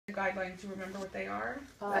guidelines, do you remember what they are?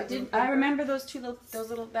 I remember those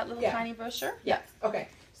little tiny brochure. Yeah. Okay.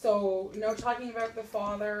 So no talking about the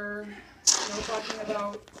father, no talking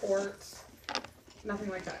about court, nothing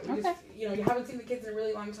like that. We just, you haven't seen the kids in a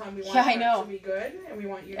really long time. We want them to be good, and we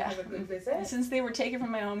want you to have a good visit. Since they were taken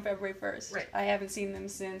from my home February 1st. Right. I haven't seen them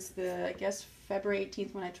since February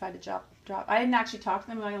 18th when I tried to drop. I didn't actually talk to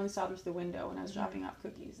them. I only saw them through the window when I was dropping off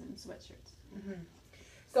cookies and sweatshirts. Mm-hmm.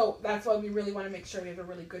 So that's why we really want to make sure we have a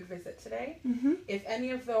really good visit today. Mm-hmm. If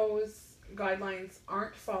any of those guidelines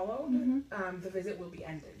aren't followed, the visit will be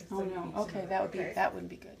ended. So no. Okay, that wouldn't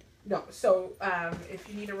be good. No. So if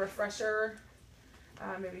you need a refresher,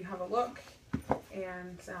 maybe have a look,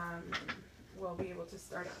 and we'll be able to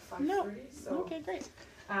start at 5:30. No. So okay, great.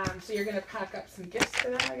 So you're gonna pack up some gifts for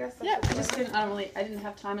them, I guess. Yeah, I didn't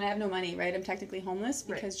have time, and I have no money. Right, I'm technically homeless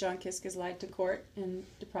because John Kiska's lied to court and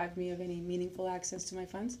deprived me of any meaningful access to my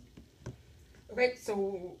funds. Okay,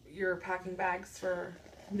 so you're packing bags for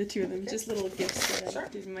the two of them, just little gifts that I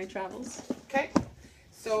did in my travels. Okay,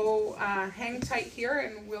 so hang tight here,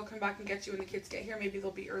 and we'll come back and get you when the kids get here. Maybe they'll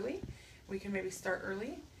be early. We can maybe start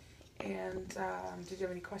early. And did you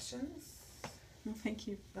have any questions? No, thank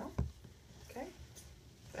you. No? Okay.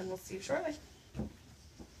 And we'll see you shortly.